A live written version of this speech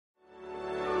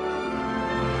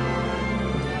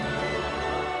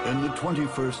In the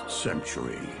 21st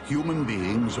century, human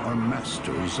beings are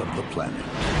masters of the planet.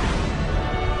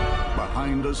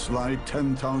 Behind us lie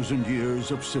 10,000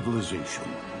 years of civilization,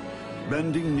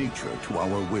 bending nature to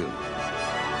our will.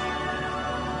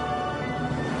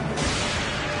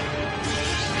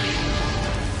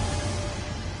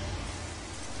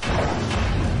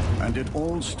 And it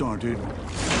all started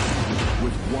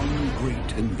with one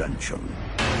great invention.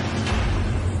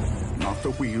 Not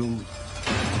the wheel,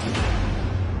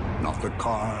 not the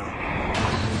car,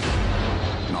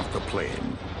 not the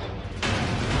plane.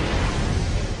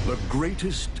 The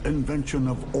greatest invention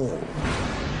of all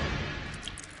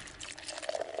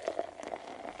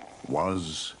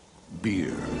was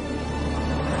beer.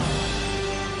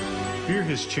 Beer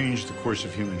has changed the course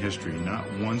of human history, not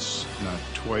once, not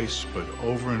twice, but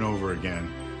over and over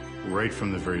again, right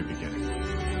from the very beginning.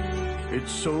 It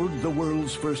sowed the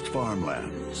world's first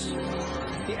farmlands.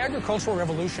 The agricultural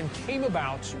revolution came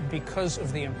about because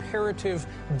of the imperative,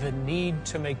 the need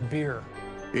to make beer.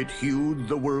 It hewed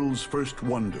the world's first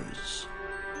wonders.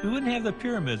 We wouldn't have the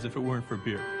pyramids if it weren't for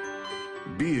beer.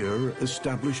 Beer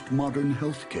established modern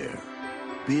healthcare.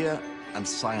 Beer and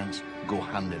science go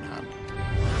hand in hand.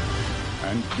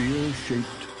 And beer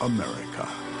shaped America.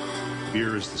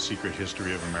 Beer is the secret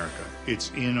history of America.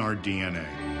 It's in our DNA.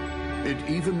 It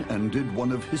even ended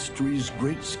one of history's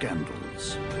great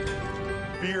scandals.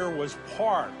 Beer was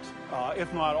part,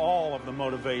 if not all, of the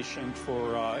motivation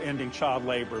for ending child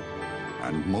labor.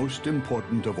 And most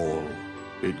important of all,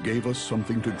 it gave us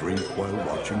something to drink while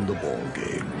watching the ball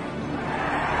game.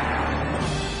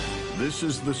 This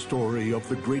is the story of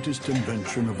the greatest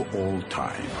invention of all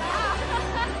time.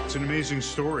 It's an amazing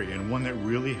story, and one that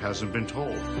really hasn't been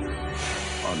told.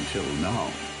 Until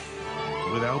now.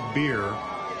 Without beer,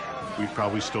 we'd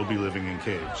probably still be living in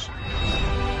caves.